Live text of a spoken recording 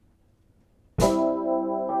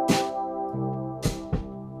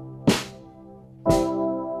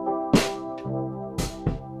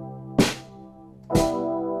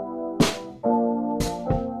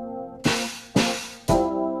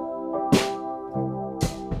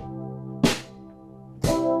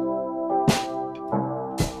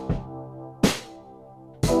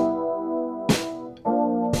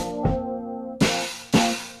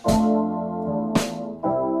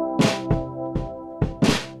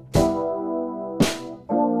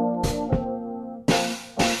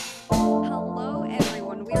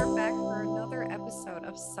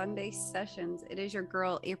Sunday Sessions. It is your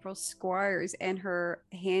girl, April Squires, and her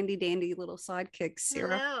handy dandy little sidekick,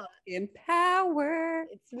 Sarah Hello, in Power.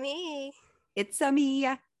 it's me, It's a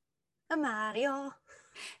Mia. a Mario.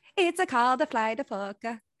 It's a call to fly the fuck.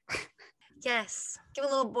 Yes, give a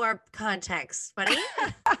little more context, buddy.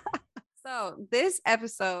 So, this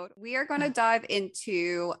episode, we are going to dive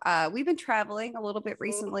into, we've been traveling a little bit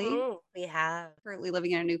recently, We have. currently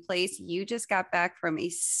living in a new place. You just got back from a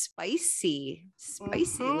spicy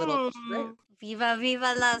little trip. Viva,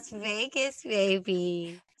 viva Las Vegas,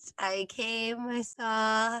 baby. I came, I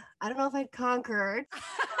saw, I don't know if I conquered,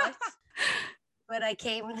 but I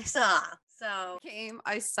came and I saw. So,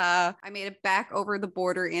 I saw, I made it back over the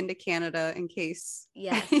border into Canada in case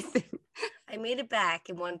yes, anything. I made it back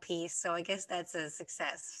in one piece. So I guess that's a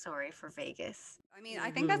success story for Vegas. I mean,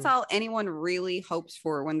 I think that's all anyone really hopes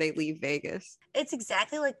for when they leave Vegas. It's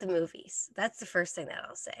exactly like the movies. That's the first thing that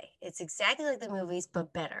I'll say. It's exactly like the movies,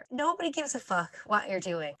 but better. Nobody gives a fuck what you're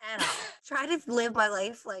doing at all. Try to live my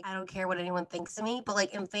life like I don't care what anyone thinks of me, but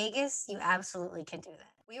like in Vegas, you absolutely can do that.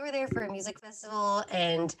 We were there for a music festival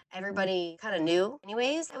and everybody kind of knew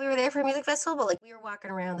anyways that we were there for a music festival, but like we were walking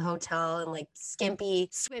around the hotel in like skimpy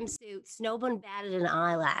swimsuits. No one batted an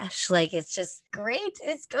eyelash. Like it's just great.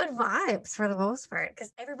 It's good vibes for the most part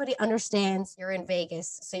because everybody understands you're in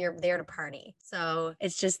Vegas, so you're there to party. So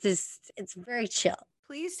it's just this, it's very chill.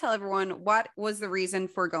 Please tell everyone, what was the reason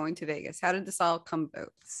for going to Vegas? How did this all come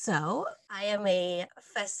about? So I am a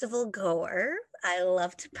festival goer. I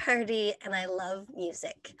love to party and I love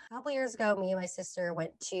music. A couple years ago, me and my sister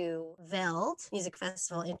went to Veld Music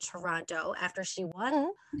Festival in Toronto after she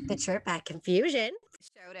won the trip at Confusion.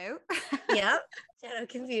 Shout out. Yep. Shout out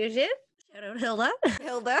Confusion. Shout out Hilda.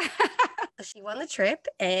 Hilda. She won the trip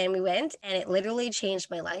and we went and it literally changed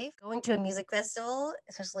my life. Going to a music festival,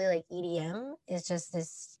 especially like EDM, is just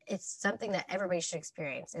this, it's something that everybody should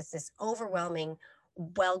experience. It's this overwhelming,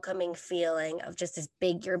 welcoming feeling of just this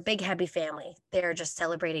big, you're a big happy family. They're just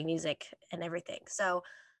celebrating music and everything. So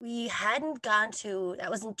we hadn't gone to, that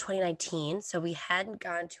was in 2019. So we hadn't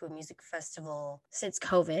gone to a music festival since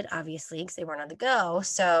COVID, obviously, because they weren't on the go.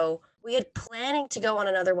 So we had planning to go on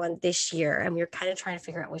another one this year and we were kind of trying to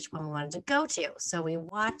figure out which one we wanted to go to. So we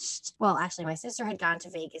watched, well, actually my sister had gone to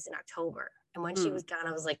Vegas in October. And when she was gone,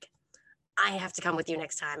 I was like, I have to come with you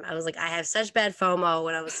next time. I was like, I have such bad FOMO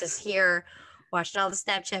when I was just here watching all the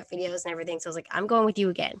Snapchat videos and everything. So I was like, I'm going with you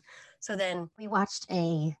again. So then we watched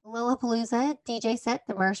a Lollapalooza DJ set,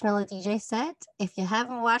 the Marshmallow DJ set. If you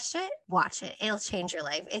haven't watched it, watch it. It'll change your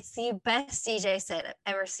life. It's the best DJ set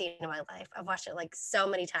I've ever seen in my life. I've watched it like so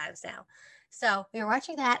many times now. So we were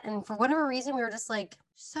watching that. And for whatever reason, we were just like,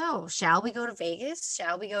 so shall we go to Vegas?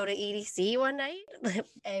 Shall we go to EDC one night?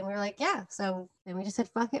 And we were like, yeah. So then we just said,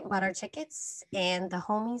 fuck it, bought our tickets. And the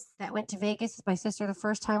homies that went to Vegas with my sister the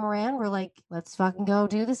first time around were like, let's fucking go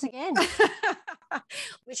do this again.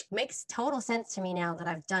 Which makes total sense to me now that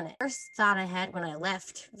I've done it. First thought I had when I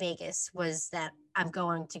left Vegas was that I'm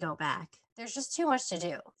going to go back. There's just too much to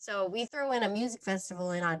do. So we throw in a music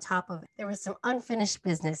festival and on top of it, there was some unfinished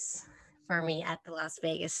business for me at the Las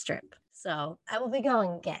Vegas Strip. So I will be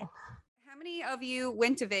going again. How many of you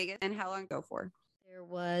went to Vegas and how long ago for? There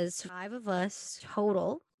was 5 of us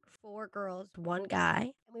total, 4 girls, 1 guy,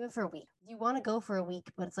 and we went for a week. You want to go for a week,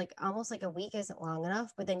 but it's like almost like a week isn't long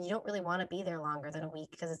enough, but then you don't really want to be there longer than a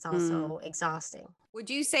week because it's also exhausting. Would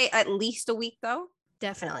you say at least a week though?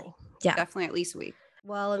 Definitely. Yeah. Definitely at least a week.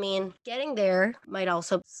 Well, I mean, getting there might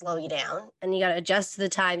also slow you down and you got to adjust to the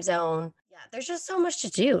time zone. Yeah, there's just so much to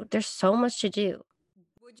do. There's so much to do.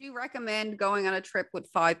 Would you recommend going on a trip with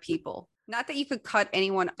 5 people? Not that you could cut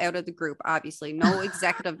anyone out of the group, obviously. No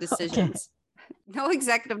executive decisions. No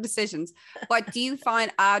executive decisions. But do you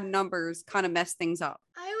find odd numbers kind of mess things up?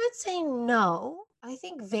 I would say no. I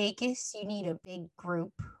think Vegas, you need a big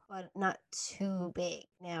group, but not too big.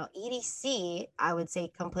 Now, EDC, I would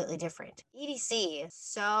say completely different. EDC,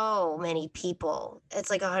 so many people.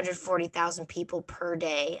 It's like 140,000 people per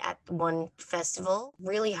day at one festival.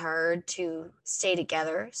 Really hard to stay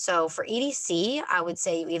together. So for EDC, I would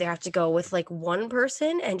say you either have to go with like one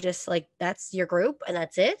person and just like that's your group and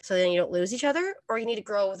that's it. So then you don't lose each other, or you need to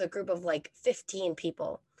grow with a group of like 15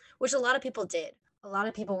 people, which a lot of people did. A lot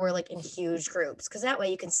of people were like in huge groups because that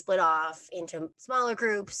way you can split off into smaller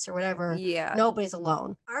groups or whatever. Yeah. Nobody's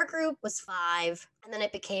alone. Our group was 5 and then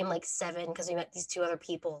it became like 7 because we met these 2 other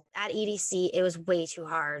people. At EDC, it was way too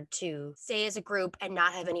hard to stay as a group and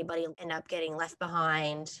not have anybody end up getting left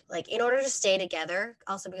behind. Like in order to stay together,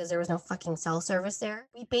 also because there was no fucking cell service there,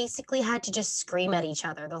 we basically had to just scream at each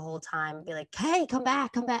other the whole time. Be like, hey, come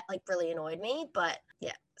back. Like really annoyed me. But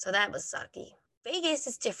yeah, so that was sucky. Vegas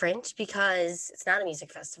is different because it's not a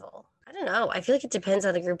music festival. I don't know. I feel like it depends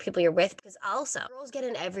on the group of people you're with because also girls get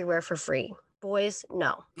in everywhere for free. Boys,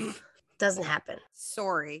 no. Doesn't happen.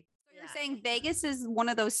 Sorry. So you're Yeah. saying Vegas is one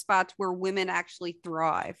of those spots where women actually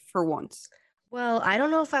thrive for once. Well, I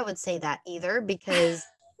don't know if I would say that either because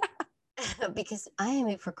because I am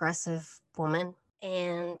a progressive woman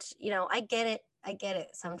and I get it. I get it.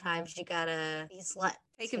 Sometimes you gotta be a slut.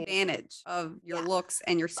 Take to- advantage of your Yeah. looks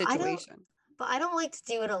and your But I don't situation. but I don't like to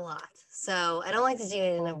do it a lot. So I don't like to do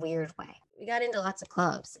it in a weird way. We got into lots of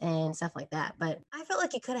clubs and stuff like that, but I felt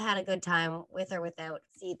like you could have had a good time with or without.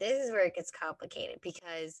 See, this is where it gets complicated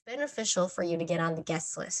because it's beneficial for you to get on the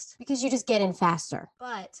guest list because you just get in faster.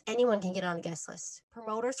 But anyone can get on the guest list.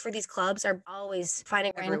 Promoters for these clubs are always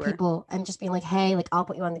finding random Everywhere. people and just being like, hey, like I'll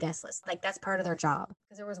put you on the guest list. Like that's part of their job.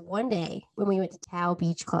 Because there was one day when we went to Tao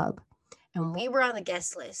Beach Club and we were on the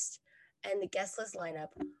guest list. And the guest list lineup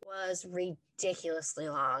was ridiculously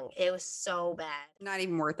long. It was so bad. Not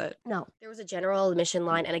even worth it. No, there was a general admission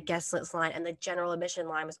line and a guest list line, and the general admission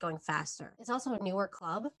line was going faster. It's also a newer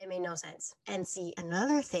club. It made no sense. And see,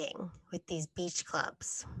 another thing with these beach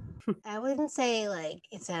clubs, I wouldn't say like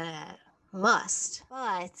it's a must,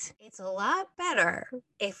 but it's a lot better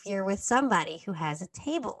if you're with somebody who has a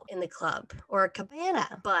table in the club or a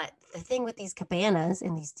cabana. But the thing with these cabanas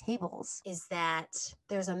and these tables is that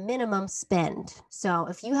there's a minimum spend. So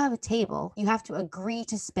if you have a table, you have to agree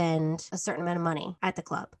to spend a certain amount of money at the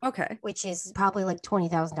club. Okay. Which is probably like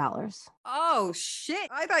 $20,000. Oh shit.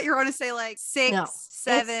 I thought you were going to say like 6, No,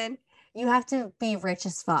 7. You have to be rich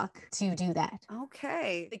as fuck to do that.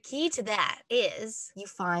 Okay. The key to that is you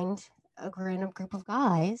find a random group of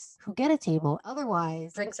guys who get a table.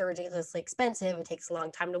 Otherwise, drinks are ridiculously expensive. It takes a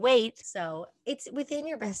long time to wait. So it's within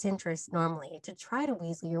your best interest normally to try to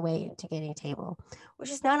weasel your way into getting a table,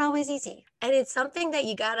 which is not always easy. And it's something that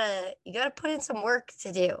you gotta put in some work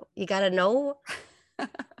to do. You gotta know. You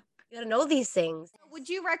gotta know these things. Would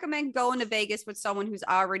you recommend going to Vegas with someone who's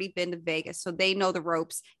already been to Vegas so they know the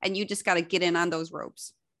ropes and you just got to get in on those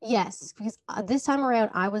ropes? Yes, because this time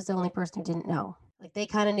around, I was the only person who didn't know. Like they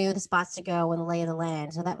kind of knew the spots to go and the lay of the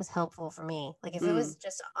land. So that was helpful for me. Like if it was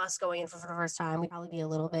just us going in for the first time, we'd probably be a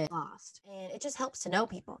little bit lost. And it just helps to know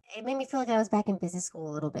people. It made me feel like I was back in business school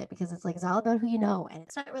a little bit because it's like, it's all about who you know. And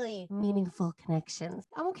it's not really meaningful connections.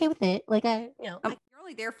 I'm okay with it. Like you're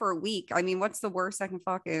only there for a week. I mean, what's the worst that can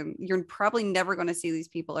fucking, you're probably never going to see these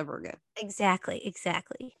people ever again. Exactly.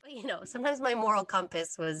 But sometimes my moral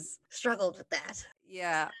compass was struggled with that.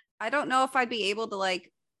 Yeah. I don't know if I'd be able to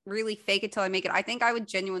like really fake it till I make it. I think I would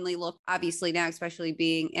genuinely look, obviously now, especially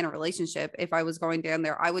being in a relationship, if I was going down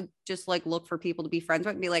there, I would just like look for people to be friends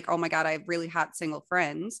with and be like, oh my God, I have really hot single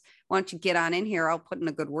friends. Why don't you get on in here? I'll put in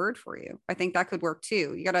a good word for you. I think that could work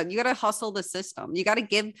too. You gotta hustle the system. You gotta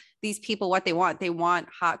give these people what they want. They want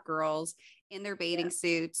hot girls in their bathing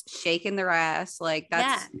suits, shaking their ass. Like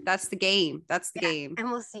that's the game. That's the game.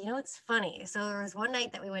 And we'll see. It's funny. So there was one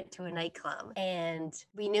night that we went to a nightclub and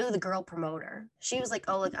we knew the girl promoter. She was like,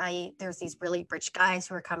 oh, look, there's these really rich guys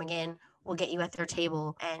who are coming in. We'll get you at their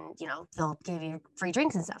table and, they'll give you free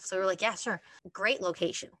drinks and stuff. So we were like, yeah, sure. Great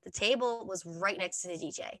location. The table was right next to the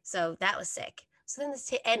DJ. So that was sick. So then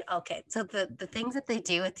so the things that they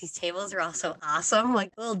do at these tables are also awesome.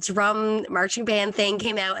 Like the little drum marching band thing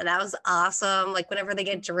came out and that was awesome. Like whenever they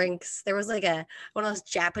get drinks, there was like one of those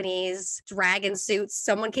Japanese dragon suits.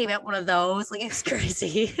 Someone came out one of those. Like it was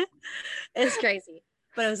crazy. It's crazy.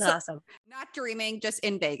 But it was awesome. Not dreaming, just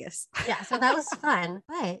in Vegas. Yeah, so that was fun.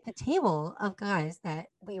 But the table of guys that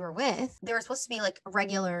we were with, they were supposed to be like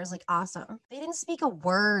regulars, like awesome. They didn't speak a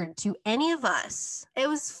word to any of us. It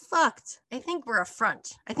was fucked. I think we're a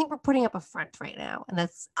front. I think we're putting up a front right now, and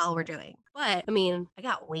that's all we're doing. But I mean, I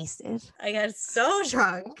got wasted. I got so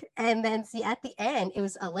drunk. And then see, at the end, it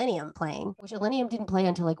was Millennium playing, which Millennium didn't play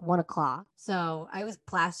until like 1:00. So I was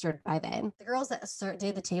plastered by then. The girls that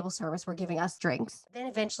did the table service were giving us drinks. Then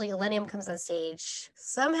eventually Millennium comes on stage.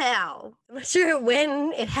 Somehow, I'm not sure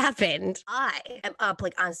when it happened. I am up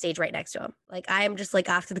like on stage right next to him. Like I am just like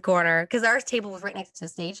off to the corner because our table was right next to the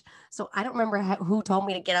stage. So I don't remember who told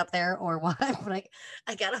me to get up there or what, but like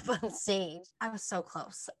I got up on stage. I was so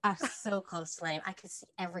close. I was so close to him. I could see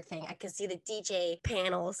everything. I could see the DJ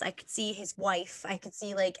panels. I could see his wife. I could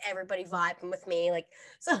see like everybody vibing with me. Like,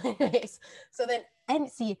 so anyways,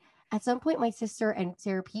 at some point, my sister and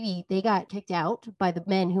Sarah Peavy, they got kicked out by the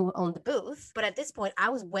men who owned the booth. But at this point, I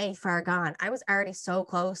was way far gone. I was already so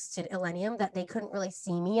close to Millennium that they couldn't really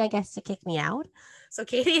see me, I guess, to kick me out. So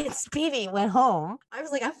Katie and Speedy went home. I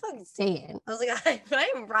was like, I'm fucking staying. I was like,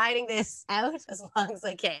 I'm riding this out as long as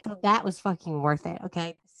I can. So that was fucking worth it.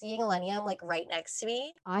 Okay. Seeing Millennium like right next to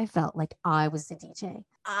me, I felt like I was the DJ.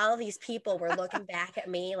 All these people were looking back at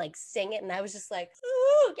me, like singing, and I was just like,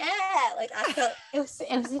 ooh, yeah. Like I felt it was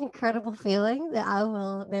an incredible feeling that I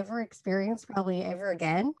will never experience probably ever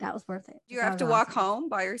again. That was worth it. Do you That have was to walk awesome. home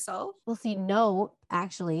by yourself? Well, see, no,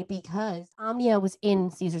 actually, because Omnia was in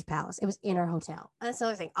Caesar's Palace. It was in our hotel. And that's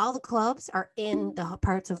another thing. All the clubs are in the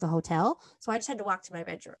parts of the hotel. So I just had to walk to my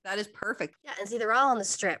bedroom. That is perfect. Yeah, and see, they're all on the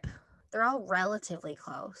strip. They're all relatively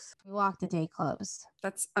close. We walked the day clubs.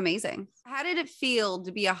 That's amazing. How did it feel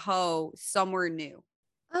to be a hoe somewhere new?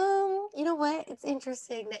 You know what? It's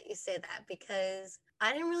interesting that you say that because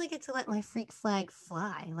I didn't really get to let my freak flag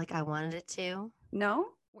fly like I wanted it to. No?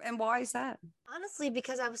 And why is that? Honestly,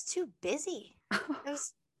 because I was too busy.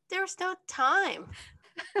 There was no time.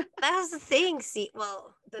 That was the thing. See,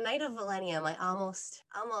 well, the night of Millennium, I almost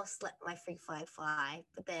let my freak flag fly,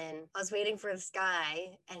 but then I was waiting for this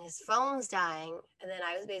guy, and his phone was dying, and then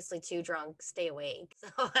I was basically too drunk to stay awake, so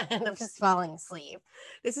I ended up just falling asleep.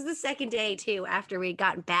 This is the second day too after we'd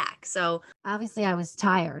gotten back, so obviously I was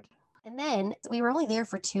tired. And then we were only there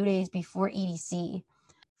for 2 days before EDC.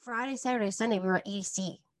 Friday, Saturday, Sunday, we were at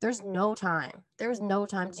EDC. There's no time. There was no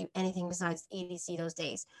time to do anything besides EDC those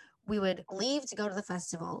days. We would leave to go to the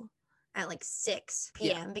festival at like 6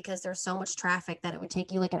 p.m. because there's so much traffic that it would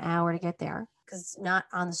take you like an hour to get there. Because it's not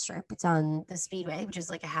on the strip, it's on the speedway, which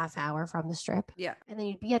is like a half hour from the strip. Yeah. And then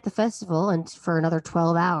you'd be at the festival, and for another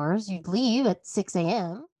 12 hours, you'd leave at 6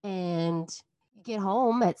 a.m. and you get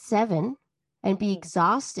home at 7 and be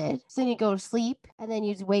exhausted. So then you go to sleep, and then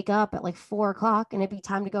you'd wake up at like 4 o'clock and it'd be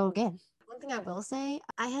time to go again. One thing I will say,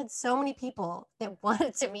 I had so many people that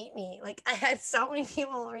wanted to meet me. Like I had so many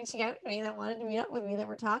people reaching out to me that wanted to meet up with me, that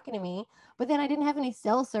were talking to me. But then I didn't have any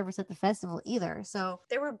cell service at the festival either. So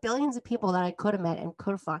there were billions of people that I could have met and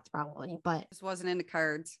could have fucked probably, but Just wasn't in the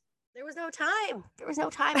cards. there was no time. There was no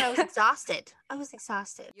time. I was exhausted. I was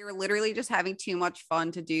exhausted. You're literally just having too much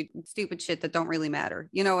fun to do stupid shit that don't really matter.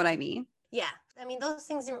 You know what I mean? Yeah. I mean, those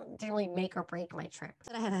things didn't really make or break my trip.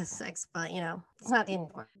 That I had a sex, but it's not the end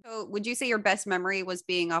of it. So would you say your best memory was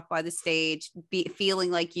being up by the stage, feeling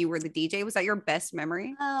like you were the DJ? Was that your best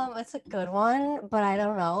memory? It's a good one, but I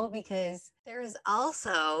don't know because there's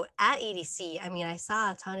also at EDC. I mean, I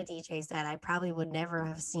saw a ton of DJs that I probably would never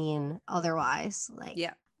have seen otherwise. Like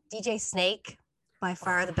DJ Snake, by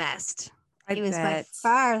far the best. He was by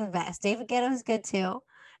far the best. David Guetta was good too,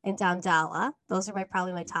 and Dom Dalla. Those are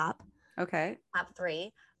probably my top. Okay. Top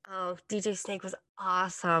 3. Oh, DJ Snake was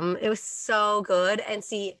awesome. It was so good. And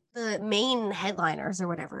see, the main headliners or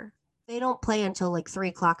whatever, they don't play until like 3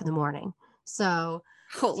 o'clock in the morning. So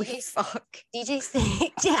holy fuck. DJ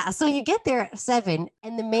Snake, yeah. So you get there at 7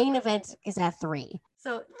 and the main event is at 3.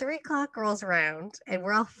 So 3 o'clock rolls around and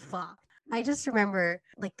we're all fucked. I just remember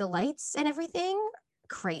like the lights and everything.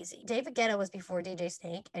 Crazy. David Guetta was before DJ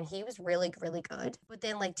Snake and he was really, really good. But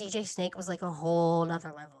then like DJ Snake was like a whole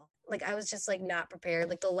nother level. Like I was just like not prepared.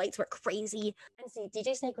 Like the lights were crazy. And see,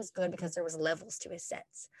 DJ Snake was good because there was levels to his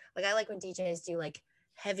sets. Like I like when DJs do like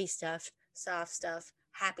heavy stuff, soft stuff,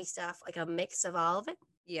 happy stuff, like a mix of all of it.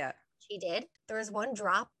 Yeah. She did. There was one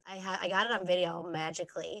drop. I got it on video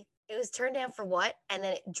magically. It was turned down for what? And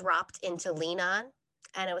then it dropped into Lean On.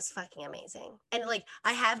 And it was fucking amazing. And like,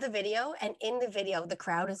 I have the video, and in the video, the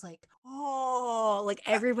crowd is like, oh, like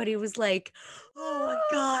everybody was like, oh my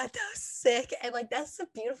God, that was sick. And like, that's the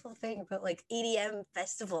beautiful thing about like EDM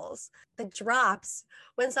festivals. The drops,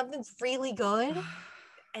 when something's really good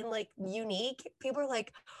and like unique, people are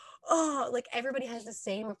like, oh, like everybody has the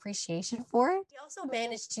same appreciation for it. We also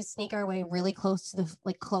managed to sneak our way really close to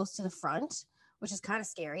the front, which is kind of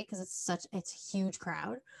scary because it's a huge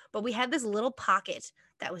crowd. But we had this little pocket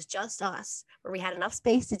that was just us where we had enough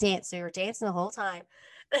space to dance. So we were dancing the whole time.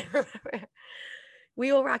 I remember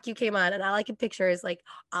We Will Rock You came on, and all I can picture is like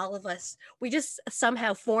all of us. We just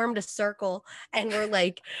somehow formed a circle and we're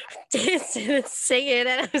like dancing and singing,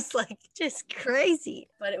 and it was like just crazy,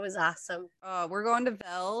 but it was awesome. We're going to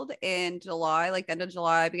Veld in July, like the end of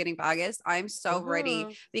July, beginning of August. I'm so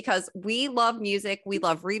ready because we love music. We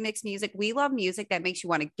love remix music. We love music that makes you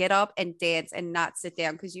want to get up and dance and not sit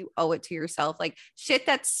down because you owe it to yourself. Like shit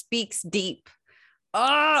that speaks deep.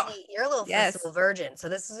 Oh, see, you're a little festival virgin, so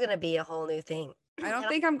this is going to be a whole new thing. I don't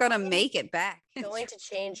think I'm going to make it back. It's going to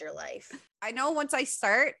change your life. I know once I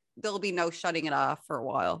start, there'll be no shutting it off for a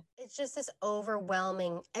while. It's just this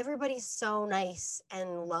overwhelming. Everybody's so nice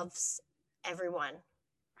and loves everyone.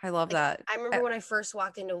 I love that. I remember when I first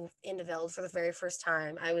walked into Veld for the very first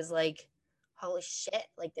time, I was like, holy shit,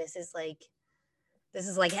 like this is like this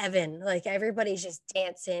is like heaven. Like everybody's just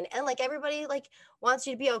dancing and like everybody like wants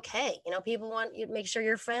you to be okay. You know, people want you to make sure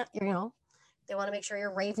they want to make sure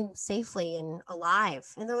you're raving safely and alive.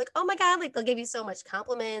 And they're like, oh my God, like they'll give you so much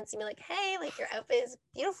compliments and be like, hey, like your outfit is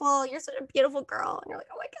beautiful. You're such a beautiful girl. And you're like,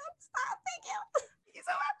 oh my God, stop. Thank you. Thank you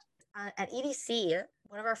so much. At EDC,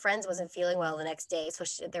 one of our friends wasn't feeling well the next day. So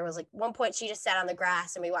there was like one point she just sat on the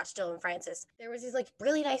grass and we watched Dylan Francis. There was these like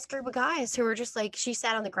really nice group of guys who were just like, she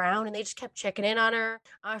sat on the ground and they just kept checking in on her,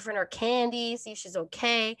 offering her candy, see if she's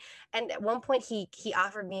okay. And at one point he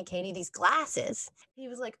offered me and Katie these glasses. He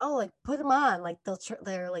was like, oh, like put them on. Like they're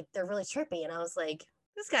really trippy. And I was like,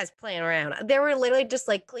 this guy's playing around. They were literally just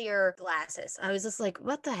like clear glasses. I was just like,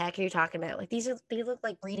 what the heck are you talking about? Like they look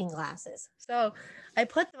like reading glasses. So I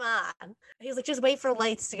put them on. He was like, just wait for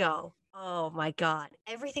lights to go. Oh my God.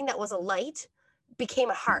 Everything that was a light became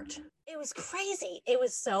a heart. It was crazy. It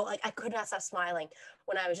was so like, I could not stop smiling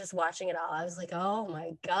when I was just watching it all. I was like, oh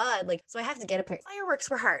my God. Like, so I have to get a pair. Fireworks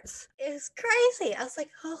for hearts. It was crazy. I was like,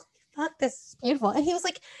 oh, fuck, this is beautiful. And he was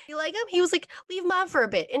like, you like him? He was like, leave him on for a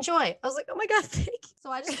bit. Enjoy. I was like, oh my God, thank you. So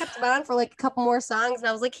I just kept him on for like a couple more songs. And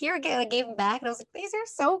I was like, here again. I gave him back. And I was like, these are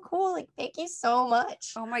so cool. Like, thank you so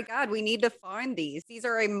much. Oh my God, we need to find these. These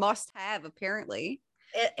are a must have, apparently.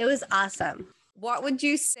 It was awesome. What would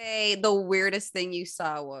you say the weirdest thing you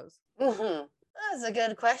saw was? Mm-hmm. That's a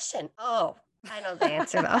good question. Oh, I know the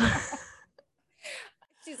answer though.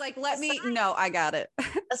 She's like, no, I got it.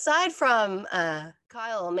 Aside from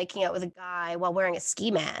Kyle making out with a guy while wearing a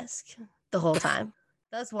ski mask the whole time,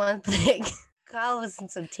 that's one thing. Kyle was in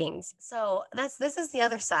some things. So this is the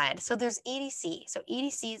other side. So there's EDC. So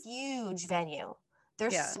EDC is a huge venue.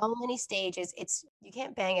 There's so many stages. You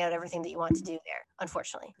can't bang out everything that you want to do there,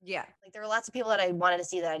 unfortunately. Yeah. Like there were lots of people that I wanted to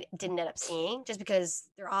see that I didn't end up seeing just because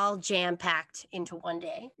they're all jam-packed into one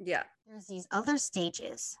day. Yeah. There's these other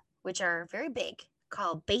stages, which are very big,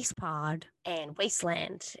 called Bass Pod and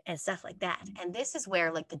Wasteland and stuff like that. And this is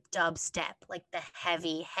where like the dubstep, like the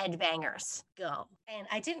heavy headbangers go. And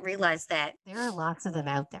I didn't realize that there are lots of them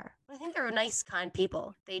out there. I think they're nice, kind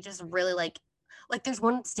people. They just really like there's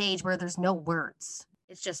one stage where there's no words.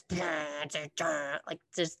 It's just like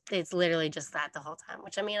it's literally just that the whole time,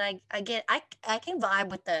 which I mean, I can vibe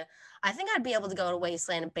with I think I'd be able to go to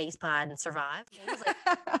Wasteland and Bass Pod and survive.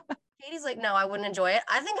 Katie's like, no, I wouldn't enjoy it.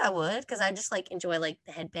 I think I would because I just like enjoy like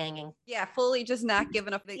the head banging. Yeah, fully just not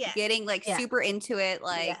giving up, getting like super into it.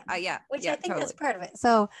 Like, which I think that's part of it.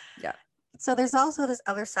 So, So there's also this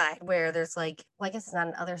other side where there's like, well, I guess it's not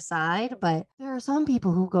an other side, but there are some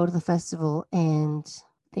people who go to the festival and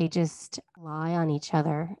they just lie on each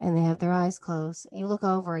other and they have their eyes closed. You look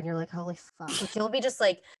over and you're like, holy fuck. Like you'll be just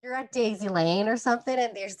like, you're at Daisy Lane or something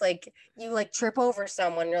and there's like, you like trip over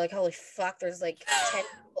someone and you're like, holy fuck, there's like 10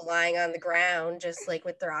 people lying on the ground just like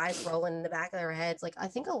with their eyes rolling in the back of their heads. Like I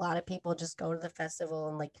think a lot of people just go to the festival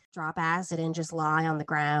and like drop acid and just lie on the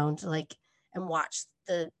ground like and watch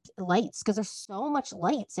the lights because there's so much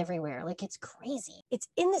lights everywhere. Like it's crazy. It's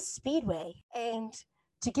in the speedway and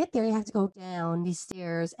to get there, you have to go down these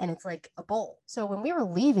stairs and it's like a bowl. So when we were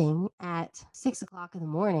leaving at 6 o'clock in the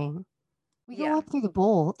morning, we go up through the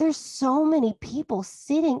bowl. There's so many people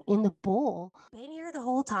sitting in the bowl. Been here the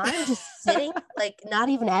whole time, just sitting, like not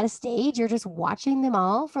even at a stage. You're just watching them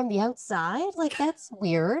all from the outside. Like that's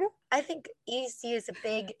weird. I think EDC is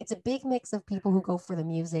it's a big mix of people who go for the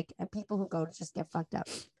music and people who go to just get fucked up.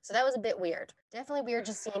 So that was a bit weird. Definitely weird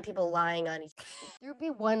just seeing people lying on each other. There'd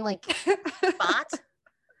be one like spot.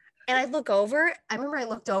 And I look over, I remember I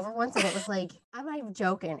looked over once and it was like, I'm not even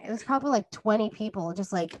joking. It was probably like 20 people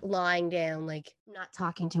just like lying down, like not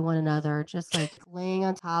talking to one another, just like laying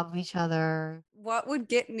on top of each other. What would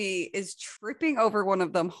get me is tripping over one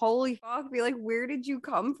of them. Holy fuck. Be like, where did you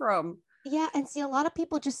come from? Yeah. And see, a lot of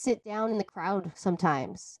people just sit down in the crowd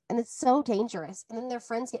sometimes and it's so dangerous. And then their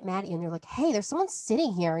friends get mad at you and they're like, hey, there's someone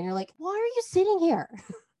sitting here. And you're like, why are you sitting here?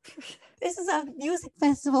 This is a music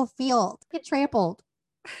festival field. Get trampled.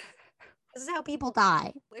 This is how people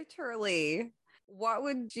die. Literally. What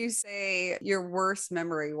would you say your worst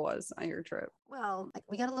memory was on your trip? Well, like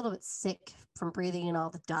we got a little bit sick from breathing in all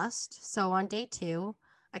the dust. So on day 2,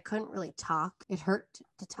 I couldn't really talk. It hurt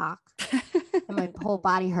to talk and my whole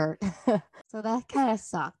body hurt. So that kind of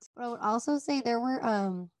sucked. But I would also say there were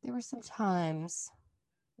some times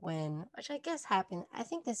when, which I guess happened. I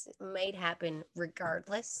think this might happen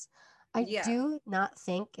regardless. I do not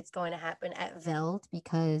think it's going to happen at Veld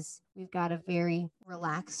because we've got a very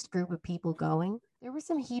relaxed group of people going. There were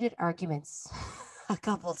some heated arguments a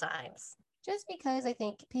couple times just because I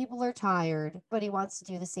think people are tired, but he wants to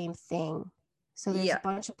do the same thing. So there's a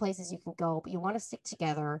bunch of places you can go, but you want to stick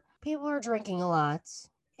together. People are drinking a lot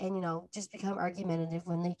and, just become argumentative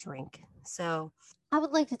when they drink. So I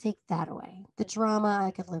would like to take that away. The drama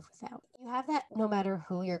I could live without. You have that no matter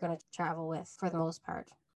who you're going to travel with for the most part.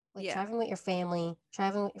 Like traveling with your family,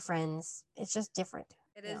 traveling with your friends. It's just different.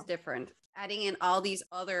 It is different. Adding in all these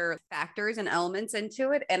other factors and elements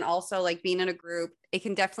into it, and also like being in a group, it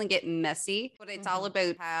can definitely get messy, but it's all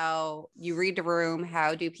about how you read the room.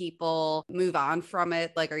 How do people move on from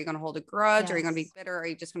it? Like, are you going to hold a grudge? Are you going to be bitter? Are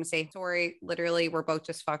you just going to say, sorry, literally, we're both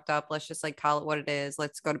just fucked up. Let's just like call it what it is.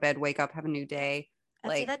 Let's go to bed, wake up, have a new day. I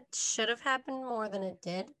think that should have happened more than it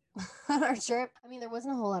did on our trip. I mean, there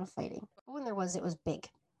wasn't a whole lot of fighting, but when there was, it was big.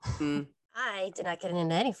 I did not get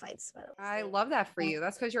into any fights. I love that for you.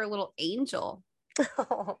 That's because you're a little angel.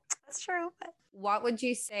 Oh, that's true. What would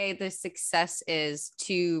you say the success is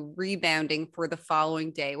to rebounding for the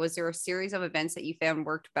following day? Was there a series of events that you found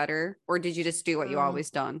worked better, or did you just do what you always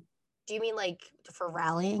done? Do you mean like for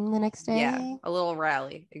rallying the next day? Yeah, a little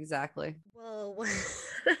rally. Exactly. Well,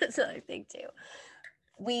 that's what I think too.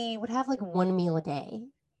 We would have like one meal a day.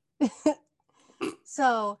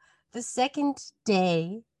 So the second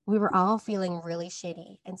day, we were all feeling really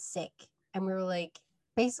shitty and sick. And we were like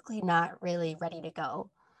basically not really ready to go.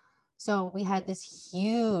 So we had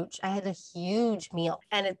I had a huge meal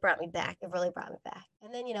and it brought me back. It really brought me back.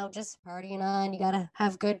 And then, just partying on. You got to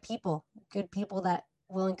have good people that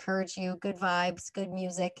will encourage you, good vibes, good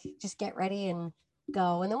music. Just get ready and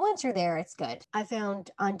go. And then once you're there, it's good. I found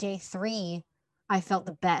on day 3, I felt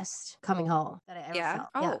the best coming home that I ever felt.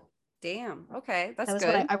 Oh, damn. Okay. That's was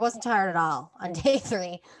good. I wasn't tired at all on day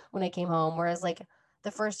 3 when I came home. Whereas like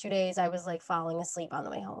the first 2 days, I was like falling asleep on the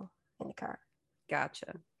way home in the car.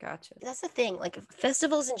 Gotcha. That's the thing. Like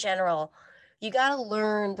festivals in general, you got to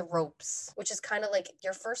learn the ropes, which is kind of like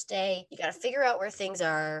your first day. You got to figure out where things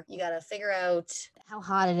are. You got to figure out how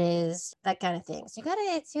hot it is, that kind of thing. So you got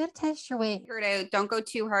to test your way. Figure it out. Don't go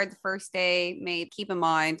too hard the first day. Keep in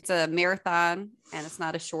mind, it's a marathon and it's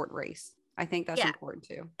not a short race. I think that's important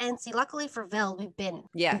too. And see, luckily for Veld, we've been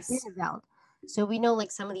to Veld. So we know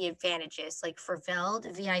like some of the advantages. Like for Veld,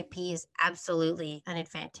 VIP is absolutely an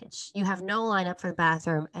advantage. You have no lineup for the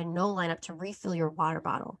bathroom and no lineup to refill your water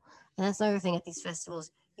bottle. And that's another thing at these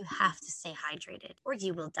festivals. You have to stay hydrated or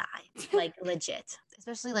you will die. Like legit.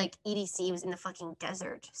 Especially like EDC was in the fucking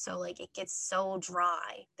desert. So like it gets so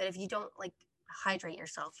dry that if you don't like hydrate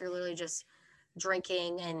yourself, you're literally just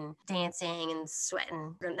drinking and dancing and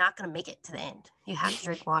sweating. You're not going to make it to the end. You have to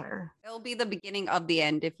drink water. It'll be the beginning of the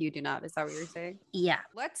end if you do not. Is that what you're saying? Yeah.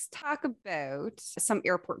 Let's talk about some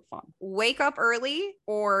airport fun. Wake up early,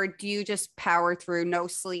 or do you just power through, no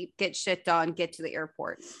sleep, get shit done, get to the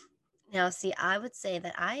airport? Now, see, I would say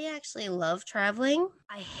that I actually love traveling.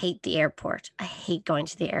 I hate the airport. I hate going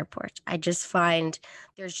to the airport. I just find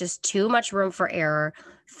there's just too much room for error.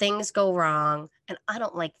 Things go wrong, and I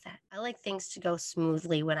don't like that. I like things to go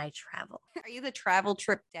smoothly when I travel. Are you the travel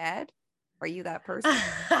trip dad? Are you that person?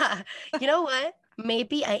 You know what?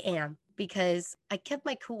 Maybe I am, because I kept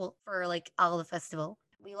my cool for like all the festival.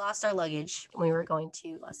 We lost our luggage when we were going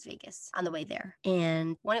to Las Vegas on the way there.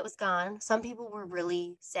 And when it was gone, some people were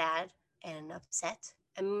really sad and upset.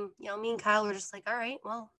 And, me and Kyle were just like, all right,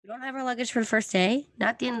 well, we don't have our luggage for the first day.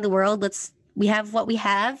 Not the end of the world. We have what we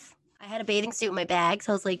have. I had a bathing suit in my bag.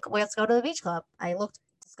 So I was like, well, let's go to the beach club. I looked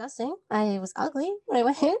disgusting. I was ugly when I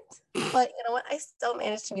went. But you know what? I still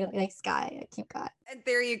managed to be a nice guy. I keep God. And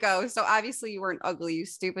there you go. So obviously you weren't ugly, you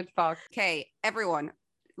stupid fuck. Okay, everyone.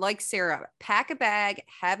 Like Sarah, pack a bag,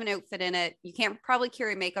 have an outfit in it. You can't probably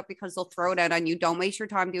carry makeup because they'll throw it out on you. Don't waste your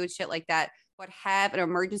time doing shit like that. But have an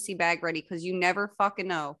emergency bag ready because you never fucking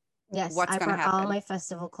know what's going to happen. I brought all my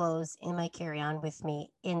festival clothes in my carry-on with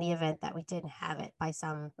me in the event that we didn't have it by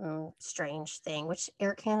some strange thing, which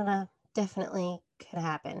Air Canada definitely could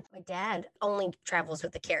happen. My dad only travels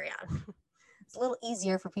with the carry-on. It's a little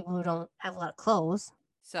easier for people who don't have a lot of clothes.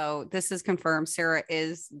 So this is confirmed. Sarah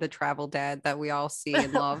is the travel dad that we all see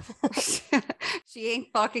and love. She ain't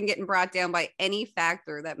fucking getting brought down by any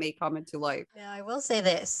factor that may come into life. Now, I will say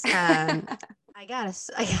this. I got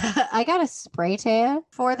a spray tan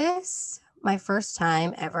for this. My first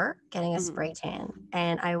time ever getting a spray tan.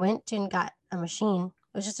 And I went and got a machine.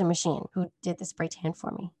 It was just a machine who did the spray tan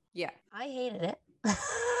for me. Yeah. I hated it.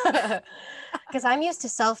 Because I'm used to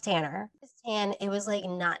self-tanner. This tan, it was like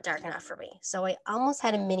not dark enough for me. So I almost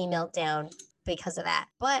had a mini meltdown because of that.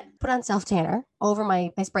 But put on self-tanner over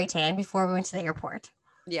my spray tan before we went to the airport.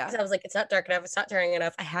 Yeah. Because I was like, it's not dark enough. It's not turning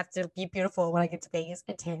enough. I have to be beautiful when I get to Vegas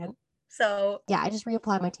and tan. So yeah, I just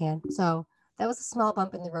reapplied my tan. So that was a small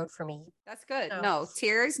bump in the road for me. That's good. So, no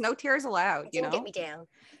tears allowed. It didn't get me down.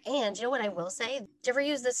 And you know what I will say? Do you ever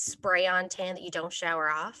use this spray on tan that you don't shower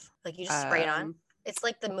off? Like you just spray it on? It's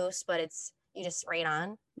like the mousse, but you just spray it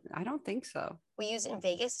on. I don't think so. We used it in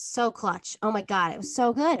Vegas. So clutch. Oh my God. It was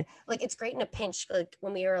so good. Like it's great in a pinch. Like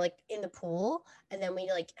when we were like in the pool and then we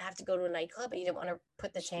like have to go to a nightclub and you didn't want to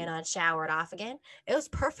put the tan on, shower it off again. It was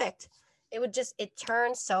perfect. It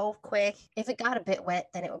turned so quick. If it got a bit wet,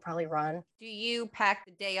 then it would probably run. Do you pack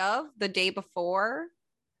the day of, the day before?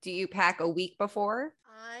 Do you pack a week before?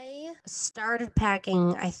 I started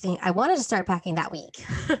packing, I think I wanted to start packing that week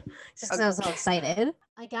just because I was so excited.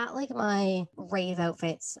 I got like my rave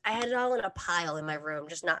outfits. I had it all in a pile in my room,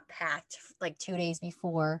 just not packed like 2 days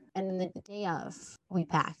before. And then the day of, we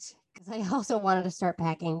packed because I also wanted to start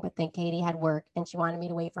packing, but then Katie had work and she wanted me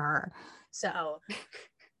to wait for her. So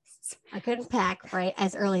I couldn't pack right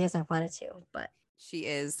as early as I wanted to, but she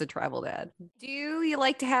is the travel dad. Do you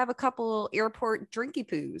like to have a couple airport drinky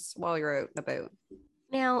poos while you're out and about?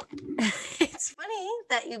 Now, it's funny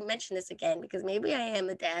that you mentioned this again because maybe I am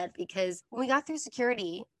the dad because when we got through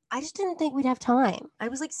security, I just didn't think we'd have time. I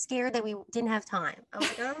was like scared that we didn't have time. I was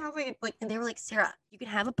like, I don't know if we could, like, and they were like, Sarah, you can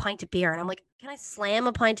have a pint of beer. And I'm like, can I slam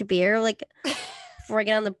a pint of beer like before I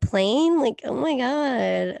get on the plane? Like, oh my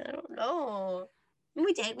God, I don't know. And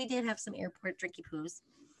we did have some airport drinky poos.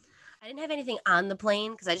 I didn't have anything on the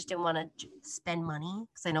plane because I just didn't want to spend money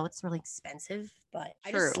because I know it's really expensive, but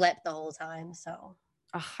I just slept the whole time, so.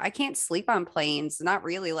 Ugh, I can't sleep on planes. Not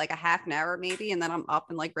really, like a half an hour maybe, and then I'm up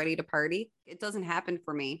and like ready to party. It doesn't happen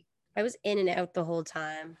for me. I was in and out the whole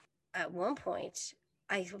time. At one point,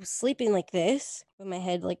 I was sleeping like this with my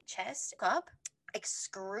head like chest up.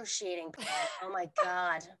 Excruciating pain. Oh my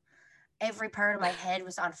God. Every part of my head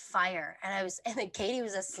was on fire. And then Katie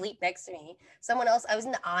was asleep next to me. Someone else, I was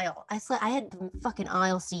in the aisle. I had the fucking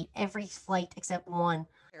aisle seat every flight except one.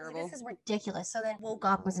 Terrible. Like, this is ridiculous. So then woke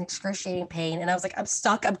up, was in excruciating pain, and I was like, I'm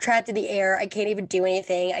stuck. I'm trapped in the air. I can't even do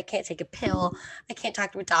anything. I can't take a pill. I can't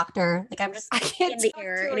talk to a doctor. Like I'm just in the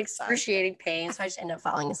air in excruciating pain. So I just ended up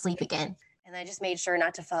falling asleep again. And I just made sure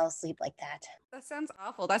not to fall asleep like that. That sounds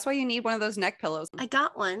awful. That's why you need one of those neck pillows. I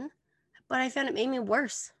got one, but I found it made me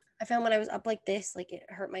worse. I found when I was up like this, like it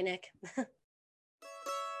hurt my neck.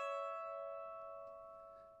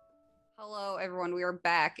 Hello, everyone. We are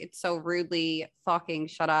back. It's so rudely fucking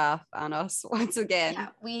shut off on us once again. Yeah,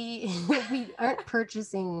 we aren't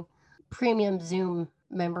purchasing premium Zoom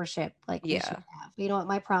membership like we should have. You know what?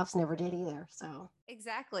 My profs never did either. So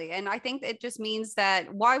exactly. And I think it just means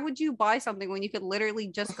that why would you buy something when you could literally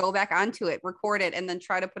just go back onto it, record it, and then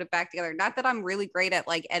try to put it back together? Not that I'm really great at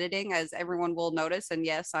like editing, as everyone will notice. And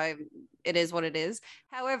yes, it is what it is.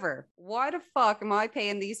 However, why the fuck am I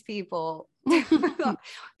paying these people? There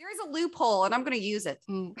is a loophole and I'm going to use it.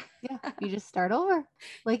 Yeah, you just start over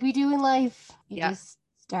like we do in life. You just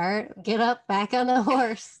get up, back on the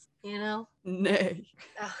horse, you know? Nay.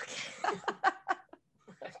 Okay.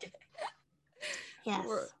 Okay. Yes.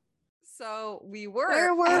 So we were.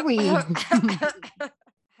 Where were we?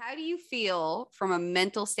 How do you feel from a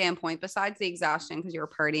mental standpoint, besides the exhaustion because you're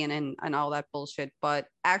partying and all that bullshit, but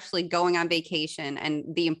actually going on vacation and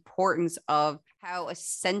the importance of how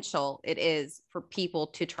essential it is for people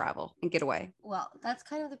to travel and get away? Well, that's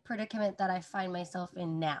kind of the predicament that I find myself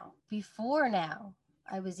in now. Before now,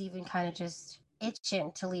 I was even kind of just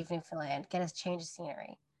itching to leave Newfoundland, get a change of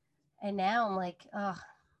scenery. And now I'm like, oh,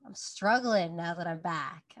 I'm struggling now that I'm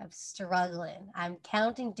back. I'm struggling. I'm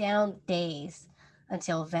counting down days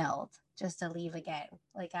until Veld just to leave again.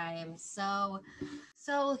 Like I am so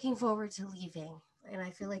looking forward to leaving. And I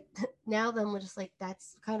feel like now that I'm just like,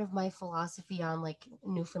 that's kind of my philosophy on like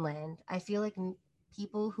Newfoundland. I feel like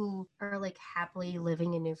people who are like happily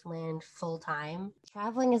living in Newfoundland full time,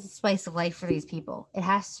 traveling is the spice of life for these people. It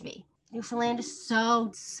has to be. Newfoundland is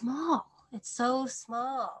so small. It's so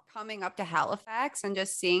small. Coming up to Halifax and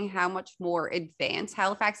just seeing how much more advanced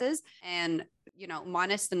Halifax is, and you know,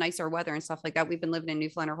 minus the nicer weather and stuff like that. We've been living in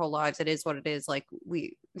Newfoundland our whole lives. It is what it is. Like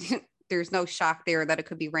there's no shock there that it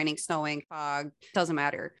could be raining, snowing, fog. Doesn't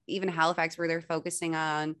matter. Even Halifax, where they're focusing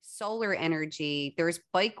on solar energy, there's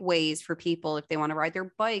bike ways for people if they want to ride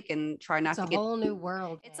their bike and try not to get. It's a whole new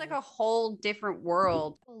world. It's like a whole different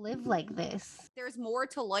world. People live like this. There's more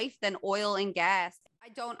to life than oil and gas. I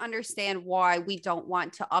don't understand why we don't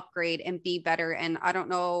want to upgrade and be better. And I don't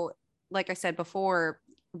know, like I said before,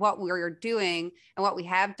 what we're doing and what we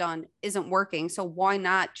have done isn't working. So why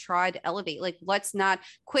not try to elevate? Like, let's not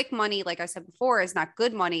quick money. Like I said before, is not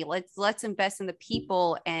good money. Let's invest in the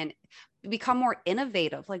people and become more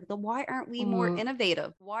innovative. Like, why aren't we more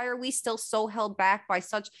innovative? Why are we still so held back by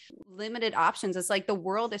such limited options? It's like the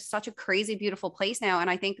world is such a crazy, beautiful place now. And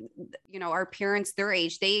I think, our parents, their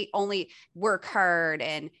age, they only work hard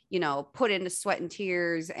and, put into sweat and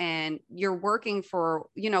tears, and you're working for,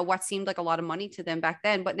 what seemed like a lot of money to them back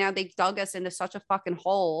then. But now they've dug us into such a fucking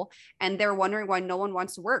hole, and they're wondering why no one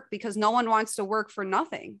wants to work, because no one wants to work for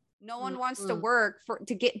nothing. No one wants to work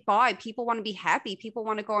to get by. People want to be happy. People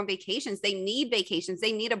want to go on vacations. They need vacations.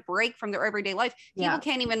 They need a break from their everyday life. People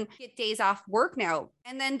can't even get days off work now.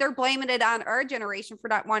 And then they're blaming it on our generation for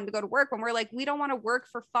not wanting to go to work, when we're like, we don't want to work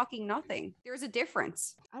for fucking nothing. There's a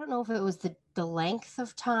difference. I don't know if it was the length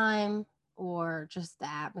of time or just the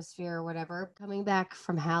atmosphere or whatever. Coming back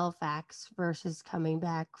from Halifax versus coming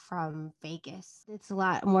back from Vegas, it's a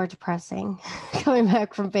lot more depressing coming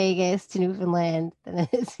back from Vegas to Newfoundland than it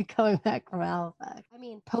is coming back from Halifax. I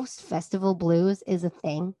mean, post-festival blues is a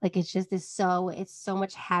thing. Like, it's so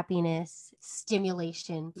much happiness,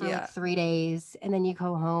 stimulation for like 3 days. And then you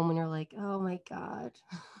go home and you're like, oh my God.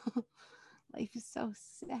 Life is so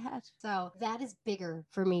sad. So that is bigger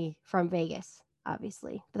for me from Vegas,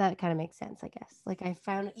 obviously. But that kind of makes sense, I guess. Like, I just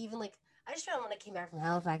found when I came back from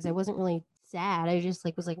Halifax, I wasn't really sad. I just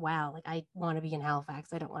was like, wow, like, I want to be in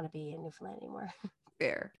Halifax. I don't want to be in Newfoundland anymore.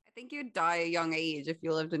 Fair. I think you'd die a young age if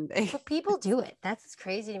you lived in Vegas. But people do it. That's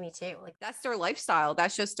crazy to me too. Like, that's their lifestyle.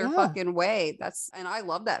 That's just their fucking way. And I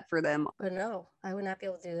love that for them. But no, I would not be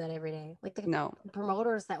able to do that every day. Like, the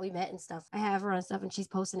promoters that we met and stuff, I have her on stuff, and she's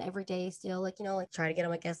posting every day still, like, try to get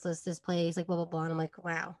on my guest list, this place, like, blah, blah, blah. And I'm like,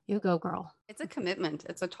 wow, you go, girl. It's a commitment.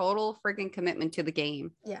 It's a total freaking commitment to the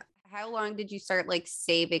game. Yeah. How long did you start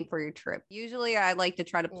saving for your trip? Usually I like to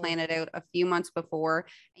try to plan it out a few months before,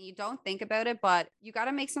 and you don't think about it, but you got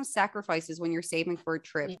to make some sacrifices when you're saving for a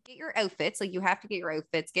trip. Get your outfits. Like, you have to get your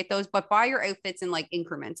outfits, get those, but buy your outfits in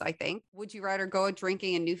increments, I think. Would you rather go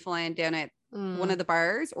drinking in Newfoundland down at one of the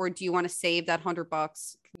bars, or do you want to save that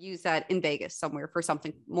 $100, use that in Vegas somewhere for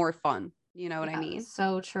something more fun? You know what I mean?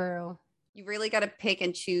 So true. You really got to pick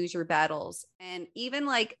and choose your battles. And even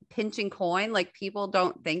pinching coin, people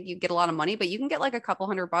don't think you get a lot of money, but you can get a couple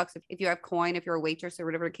 $100 if you have coin, if you're a waitress or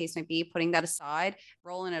whatever the case may be. Putting that aside,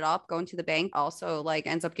 rolling it up, going to the bank also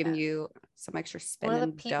ends up giving you some extra spending. One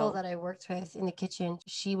of the people that I worked with in the kitchen,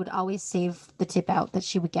 she would always save the tip out that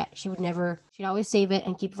she would get. She'd always save it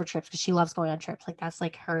and keep it for trips, because she loves going on trips. Like, that's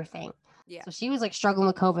her thing. Yeah. So she was struggling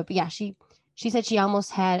with COVID, but yeah, she said she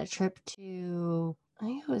almost had a trip to, I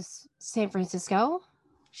think it was San Francisco.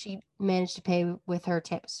 She managed to pay with her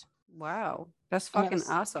tips. Wow. That's fucking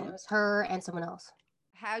awesome. It was her and someone else.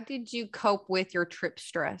 How did you cope with your trip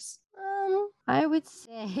stress? I would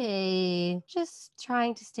say just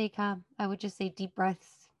trying to stay calm. I would just say deep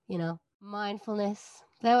breaths, mindfulness.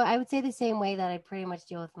 Though I would say the same way that I pretty much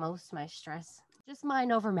deal with most of my stress. Just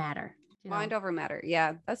mind over matter. Mind over matter.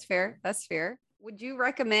 Yeah, that's fair. That's fair. Would you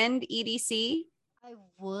recommend EDC? I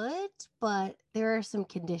would, but there are some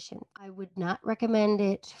conditions. I would not recommend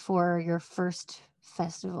it for your first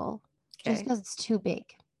festival, just because it's too big.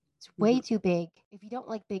 It's way too big. If you don't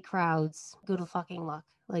like big crowds, good fucking luck.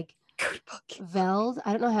 Veld,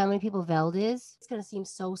 I don't know how many people Veld is. It's going to seem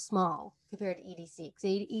so small compared to EDC, because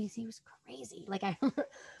EDC was crazy. I remember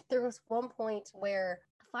there was one point where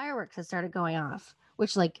fireworks had started going off,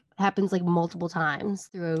 which happens multiple times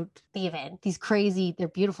throughout the event. These crazy, they're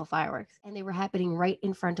beautiful fireworks, and they were happening right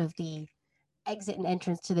in front of the exit and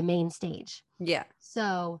entrance to the main stage. Yeah.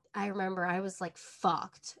 So I remember I was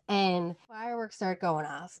fucked, and fireworks start going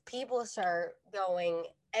off. People start going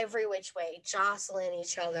every which way, jostling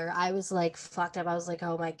each other. I was fucked up. I was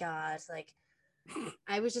oh my God.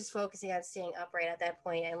 I was just focusing on staying upright at that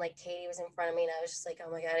point, and Katie was in front of me, and I was just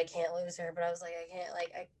oh my God, I can't lose her. But I was I can't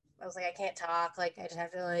I can't talk. I just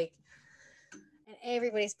have to and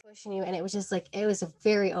everybody's pushing you, and it was just it was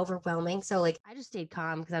very overwhelming. So I just stayed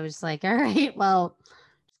calm, because I was just all right, well,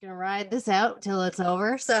 just gonna ride this out till it's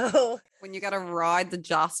over. So when you gotta ride the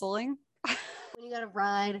jostling, when you gotta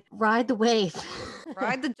ride the wave,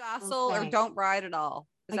 ride the jostle, or don't ride at all.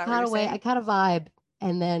 I caught a vibe,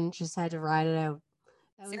 and then just had to ride it out.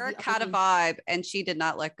 Sarah caught a vibe, and she did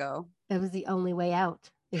not let go. That was the only way out.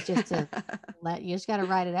 It's just to you just gotta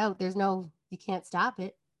ride it out. You can't stop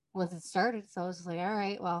it once it started. So I was just all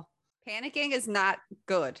right, well. Panicking is not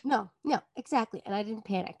good. No, exactly. And I didn't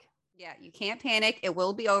panic. Yeah, you can't panic. It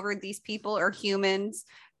will be over. These people are humans.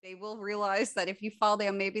 They will realize that if you fall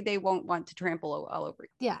down, maybe they won't want to trample all over you.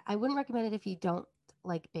 Yeah, I wouldn't recommend it if you don't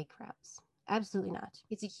like big crowds. Absolutely not.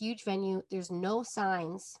 It's a huge venue. There's no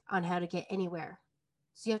signs on how to get anywhere.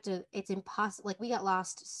 So you have to, it's impossible. Like we got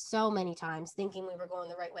lost so many times thinking we were going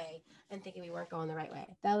the right way and thinking we weren't going the right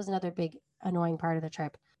way. That was another big annoying part of the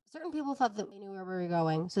trip. Certain people thought that we knew where we were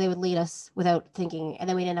going, so they would lead us without thinking, and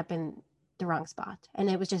then we'd end up in the wrong spot. And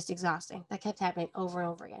it was just exhausting. That kept happening over and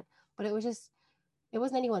over again. But it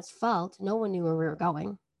wasn't anyone's fault. No one knew where we were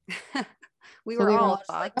going. we were all just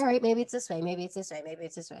like, all right, maybe it's this way, maybe it's this way, maybe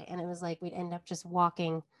it's this way. And it was like we'd end up just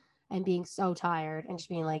walking and being so tired and just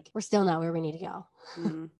being like, we're still not where we need to go.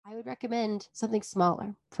 I would recommend something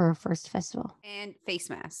smaller for a first festival. And face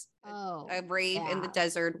masks. Oh, a rave in the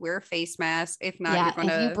desert, wear a face mask. If not, yeah, you're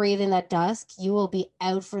gonna. If you breathe in that dust, you will be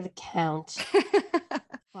out for the count.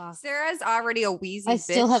 Sarah's already a wheezy I bitch.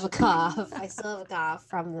 still have a cough. I still have a cough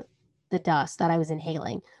from the dust that I was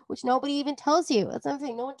inhaling, which nobody even tells you. That's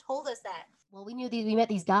something. No one told us that. Well, we met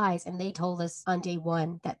these guys and they told us on day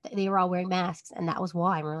one that they were all wearing masks and that was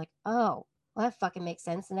why. And we're like, oh, well, that fucking makes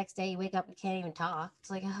sense. The next day you wake up, you can't even talk. It's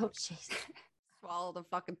like, oh, jeez. Swallow the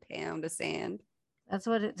fucking pound of sand. That's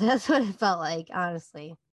what it felt like,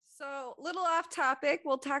 honestly. So, little off topic,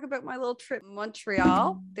 we'll talk about my little trip to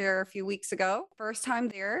Montreal there a few weeks ago. First time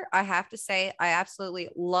there, I have to say, I absolutely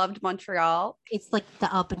loved Montreal. It's like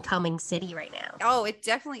the up and coming city right now. Oh, it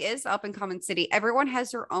definitely is up and coming city. Everyone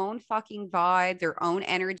has their own fucking vibe, their own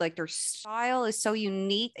energy. Like their style is so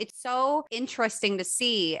unique. It's so interesting to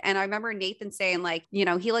see. And I remember Nathan saying, like, you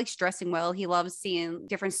know, he likes dressing well. He loves seeing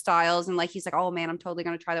different styles. And like, he's like, oh man, I'm totally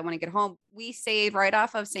going to try that when I get home. We stayed right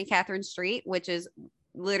off of St. Catherine Street, which is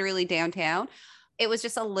literally downtown. It was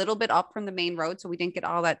just a little bit up from the main road, so we didn't get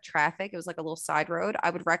all that traffic. It was like a little side road. I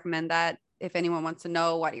would recommend that if anyone wants to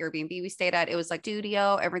know what Airbnb we stayed at. It was like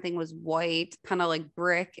studio, everything was white, kind of like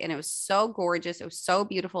brick, and it was so gorgeous. It was so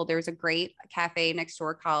beautiful. There's a great cafe next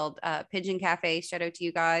door called Pigeon Cafe. Shout out to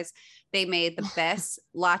you guys. They made the best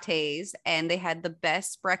lattes and they had the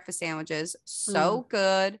best breakfast sandwiches. So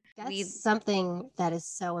good. That's something that is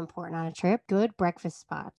so important on a trip. Good breakfast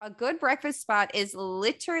spot. A good breakfast spot is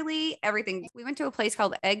literally everything. We went to a place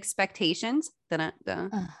called Expectations.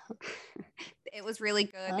 It was really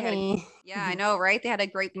good. Yeah, I know, right? They had a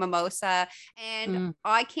great mimosa. And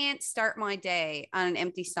I can't start my day on an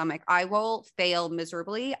empty stomach. I will fail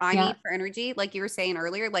miserably. I need for energy, like you were saying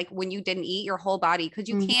earlier, like when you didn't eat your whole body, because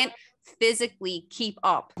you can't physically keep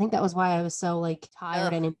up. I think that was why I was so like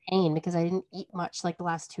tired and in pain, because I didn't eat much like the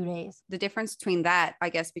last 2 days. The difference between that, I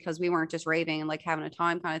guess, because we weren't just raving and like having a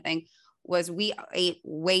time kind of thing, was we ate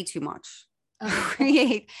way too much.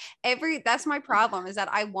 That's my problem, is that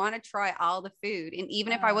I want to try all the food. And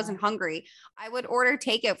even if I wasn't hungry, I would order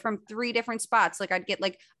takeout from 3 different spots. Like I'd get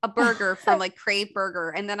like a burger from like Crave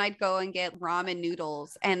Burger, and then I'd go and get ramen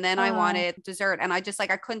noodles, and then I wanted dessert, and I just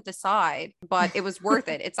like, I couldn't decide, but it was worth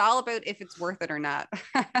it. It's all about if it's worth it or not.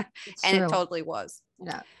 And it totally was.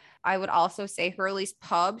 Yeah. I would also say Hurley's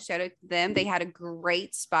Pub, shout out to them. They had a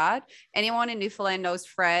great spot. Anyone in Newfoundland knows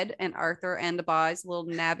Fred and Arthur and the boys, little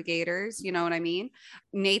navigators, you know what I mean?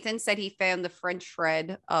 Nathan said he found the French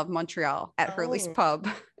Fred of Montreal at Hurley's Pub.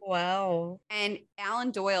 Wow. And Alan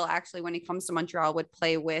Doyle, actually, when he comes to Montreal, would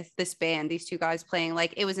play with this band, these 2 guys playing.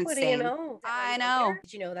 Like, it was insane. What do you know? I know.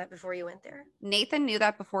 Did you know that before you went there? Nathan knew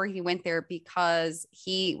that before he went there because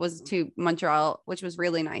he was to Montreal, which was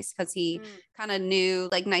really nice because he kind of knew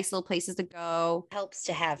like nice little places to go. Helps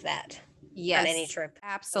to have that. Yes, on any trip.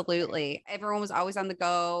 Absolutely. Everyone was always on the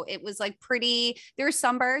go. It was like pretty, there were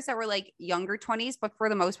some bars that were like younger 20s, but for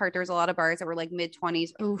the most part, there was a lot of bars that were like mid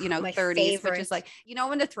 20s, you know, 30s, which is like, you know,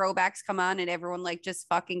 when the throwbacks come on and everyone like just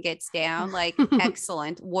fucking gets down, like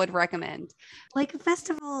excellent, would recommend. Like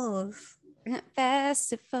festivals.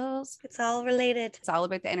 It's all related. It's all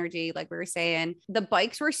about the energy, like we were saying. The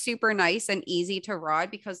bikes were super nice and easy to ride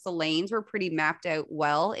because the lanes were pretty mapped out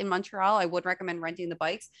well in Montreal. I would recommend renting the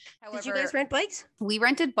bikes. However, did you guys rent bikes? We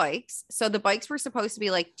rented bikes. So the bikes were supposed to be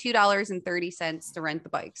like $2.30 to rent the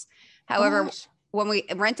bikes. However, when we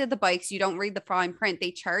rented the bikes, you don't read the fine print. They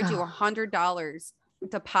charge you $100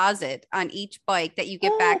 deposit on each bike that you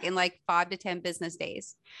get back in like 5 to 10 business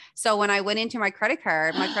days. So when I went into my credit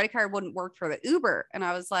card wouldn't work for the Uber. And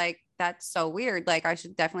I was like, that's so weird. Like I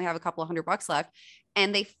should definitely have a couple of $100 left.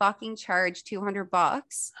 And they fucking charged $200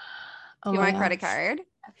 to my credit card.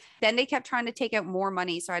 Then they kept trying to take out more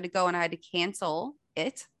money. So I had to go and I had to cancel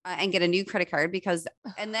it and get a new credit card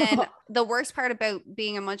and then the worst part about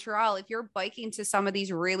being in Montreal, if you're biking to some of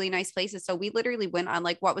these really nice places. So we literally went on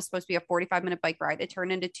like what was supposed to be a 45-minute bike ride. It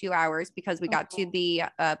turned into 2 hours because we got to the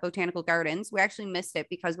botanical gardens. We actually missed it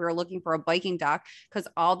because we were looking for a biking dock because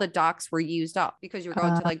all the docks were used up because you're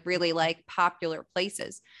going to like really like popular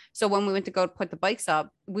places. So when we went to go put the bikes up,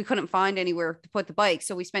 we couldn't find anywhere to put the bike.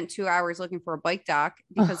 So we spent 2 hours looking for a bike dock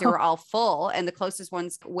because they were all full. And the closest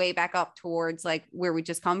one's way back up towards like where we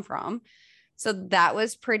just come from. So that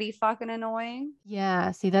was pretty fucking annoying.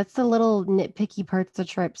 Yeah. See, that's the little nitpicky parts of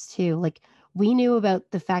trips too. Like we knew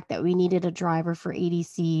about the fact that we needed a driver for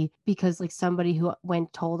ADC because like somebody who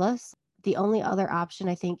went told us. The only other option,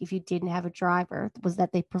 I think, if you didn't have a driver was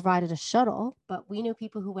that they provided a shuttle, but we knew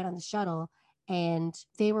people who went on the shuttle and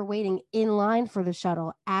they were waiting in line for the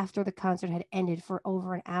shuttle after the concert had ended for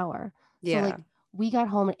over an hour. Yeah. So like we got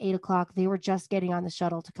home at 8:00. They were just getting on the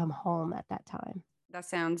shuttle to come home at that time. That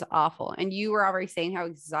sounds awful. And you were already saying how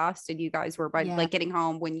exhausted you guys were by like getting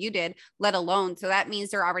home when you did, let alone. So that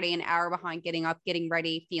means they're already an hour behind getting up, getting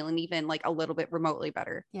ready, feeling even like a little bit remotely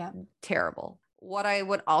better. Yeah. Terrible. What I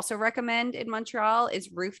would also recommend in Montreal is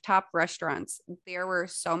rooftop restaurants. There were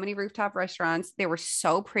so many rooftop restaurants. They were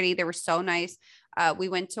so pretty. They were so nice. We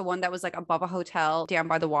went to one that was like above a hotel down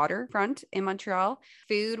by the waterfront in Montreal.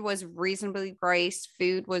 Food was reasonably priced.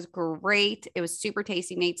 Food was great. It was super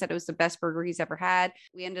tasty. Nate said it was the best burger he's ever had.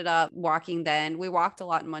 We ended up walking then. We walked a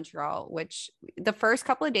lot in Montreal, which the first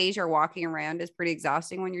couple of days you're walking around is pretty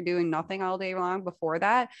exhausting when you're doing nothing all day long before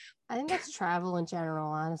that. I think that's travel in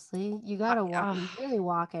general, honestly. You gotta walk, you're really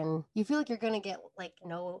walking. You feel like you're gonna get like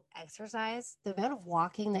no exercise. The amount of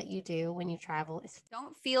walking that you do when you travel is.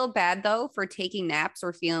 Don't feel bad though for taking naps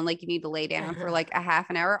or feeling like you need to lay down for like a half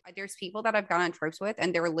an hour. There's people that I've gone on trips with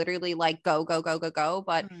and they're literally like go, go, go, go, go.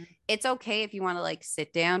 But it's okay if you want to like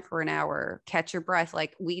sit down for an hour, catch your breath.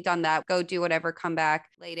 Like we done that, go do whatever, come back,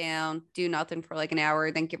 lay down, do nothing for like an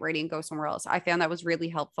hour, then get ready and go somewhere else. I found that was really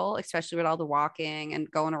helpful, especially with all the walking and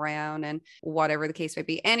going around and whatever the case may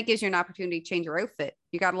be. And it gives you an opportunity to change your outfit.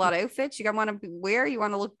 You got a lot of outfits you want to wear, you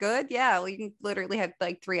want to look good. Yeah, well, you can literally have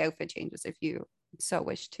like 3 outfit changes if you so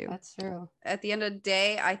wish to. That's true. At the end of the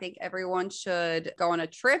day, I think everyone should go on a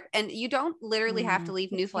trip, and you don't literally have to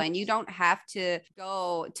leave Newfoundland. You don't have to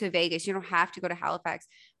go to Vegas. You don't have to go to Halifax.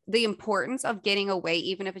 The importance of getting away,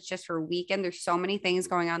 even if it's just for a weekend. There's so many things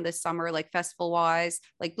going on this summer, like festival wise,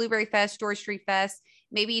 like Blueberry Fest, George Street Fest.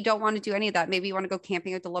 Maybe you don't want to do any of that. Maybe you want to go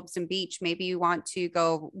camping at the Lumsden Beach. Maybe you want to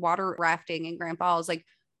go water rafting in Grand Falls. Like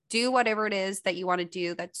do whatever it is that you want to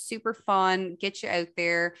do. That's super fun. Get you out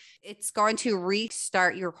there. It's going to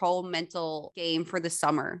restart your whole mental game for the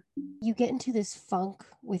summer. You get into this funk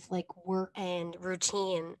with like work and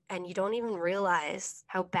routine, and you don't even realize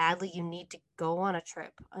how badly you need to go on a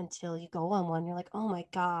trip until you go on one. You're like, oh my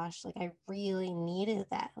gosh, like I really needed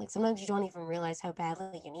that. Like sometimes you don't even realize how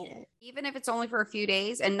badly you need it. Even if it's only for a few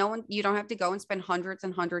days and you don't have to go and spend hundreds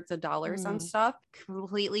and hundreds of dollars on stuff,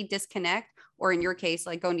 completely disconnect. Or in your case,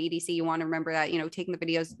 like going to EDC, you want to remember that, taking the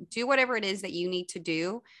videos, do whatever it is that you need to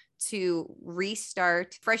do to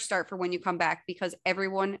restart, fresh start for when you come back, because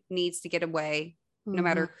everyone needs to get away. No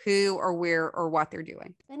matter who or where or what they're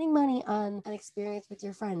doing. Spending money on an experience with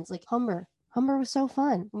your friends, like Humber. Humber was so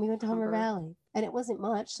fun when we went to Humber Valley. And it wasn't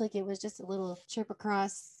much. Like it was just a little trip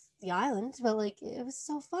across the island, but like it was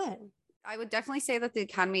so fun. I would definitely say that the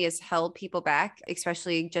economy has held people back,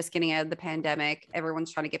 especially just getting out of the pandemic.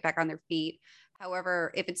 Everyone's trying to get back on their feet.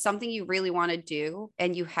 However, if it's something you really want to do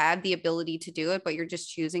and you have the ability to do it, but you're just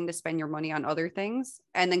choosing to spend your money on other things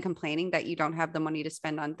and then complaining that you don't have the money to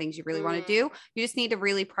spend on things you really want to do, you just need to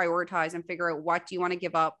really prioritize and figure out what do you want to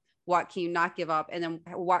give up, what can you not give up, and then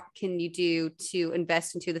what can you do to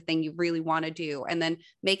invest into the thing you really want to do, and then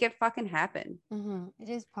make it fucking happen. It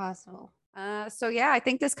is possible. So yeah, I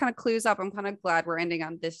think this kind of clues up. I'm kind of glad we're ending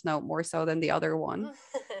on this note more so than the other one.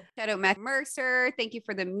 Shout out Matt Mercer. Thank you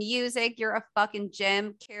for the music. You're a fucking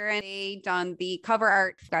gem. Karen, they done the cover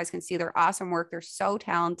art. You guys can see their awesome work. They're so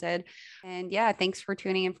talented. And yeah, thanks for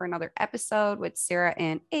tuning in for another episode with Sarah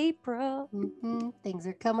and April. Things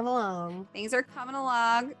are coming along. Things are coming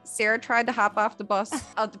along. Sarah tried to hop off the bus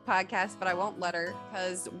of the podcast, but I won't let her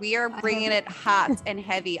because we are bringing it hot and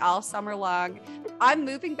heavy all summer long. I'm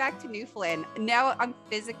moving back to Newfoundland. Now I'm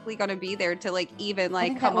physically going to be there to like even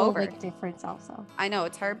like come over. Make a difference also. I know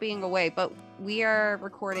it's hard being away, but we are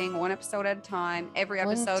recording one episode at a time. Every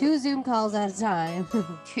episode, 2 Zoom calls at a time.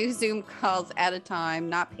 2 Zoom calls at a time.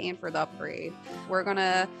 Not paying for the upgrade. We're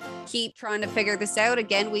gonna keep trying to figure this out.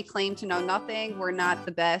 Again, we claim to know nothing. We're not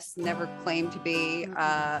the best. Never claim to be.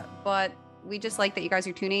 But we just like that you guys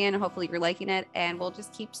are tuning in. Hopefully you're liking it, and we'll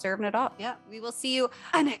just keep serving it up. Yeah. We will see you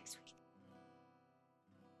next week.